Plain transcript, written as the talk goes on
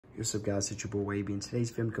What's up, guys? It's your boy Wavy. In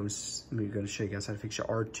today's video, I'm going to show you guys how to fix your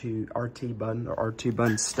RT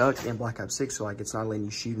button stuck in Black Ops 6, so like it's not letting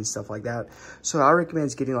you shoot and stuff like that. So I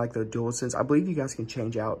recommend getting like the DualSense. I believe you guys can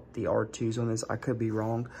change out the R2s on this. I could be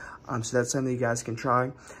wrong. So that's something you guys can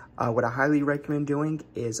try. What I highly recommend doing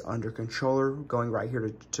is under controller, going right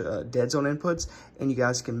here to dead zone inputs, and you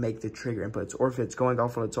guys can make the trigger inputs. Or if it's going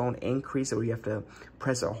off on its own, increase it, or you have to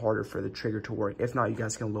press it harder for the trigger to work. If not, you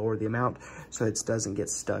guys can lower the amount so it doesn't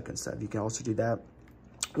get stuck and stuff. You can also do that.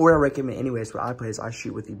 What I recommend anyways, what I play is I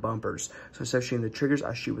shoot with the bumpers. So instead of shooting the triggers,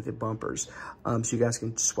 I shoot with the bumpers. So you guys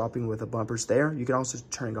can swapping with the bumpers there. You can also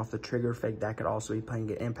turn off the trigger effect. That could also be playing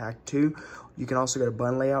at impact too. You can also go to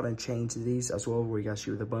button layout and change these as well, where you guys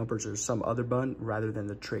shoot with the bumpers or some other button rather than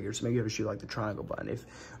the trigger. So maybe you have to shoot like the triangle button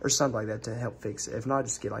or something like that to help fix it. If not,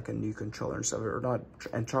 just get like a new controller and stuff, or not,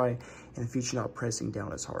 and try in the future not pressing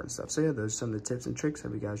down as hard and stuff. So yeah, those are some of the tips and tricks.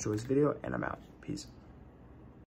 Hope you guys enjoy this video, and I'm out. Peace.